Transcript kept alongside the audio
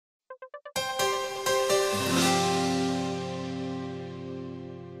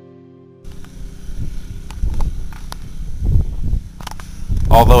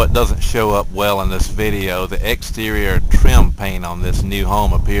Although it doesn't show up well in this video, the exterior trim paint on this new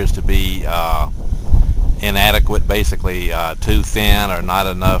home appears to be inadequate, basically too thin or not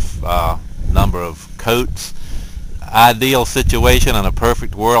enough number of coats. Ideal situation in a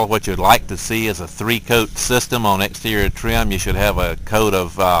perfect world, what you'd like to see is a 3-coat system on exterior trim. You should have a coat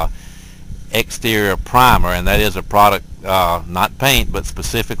of exterior primer, and that is a product, not paint, but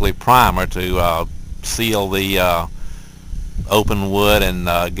specifically primer to seal the open wood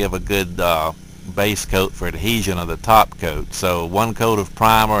and give a good base coat for adhesion of the top coat. So 1 coat of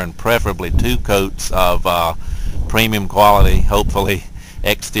primer and preferably 2 coats of premium quality, hopefully,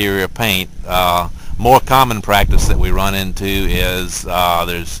 exterior paint. More common practice that we run into is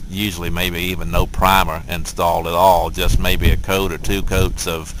there's usually maybe even no primer installed at all, just maybe a coat or 2 coats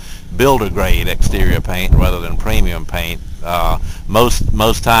of builder grade exterior paint rather than premium paint.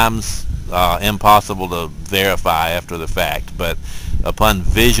 Most times impossible to verify after the fact, but upon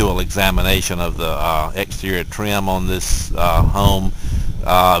visual examination of the exterior trim on this home,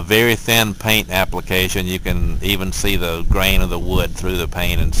 very thin paint application. You can even see the grain of the wood through the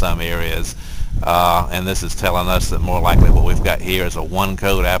paint in some areas, and this is telling us that more likely what we've got here is a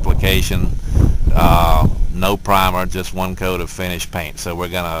 1-coat application, no primer, just 1 coat of finished paint. So we're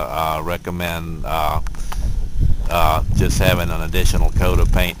going to recommend just having an additional coat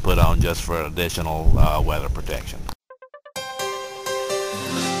of paint put on just for additional weather protection.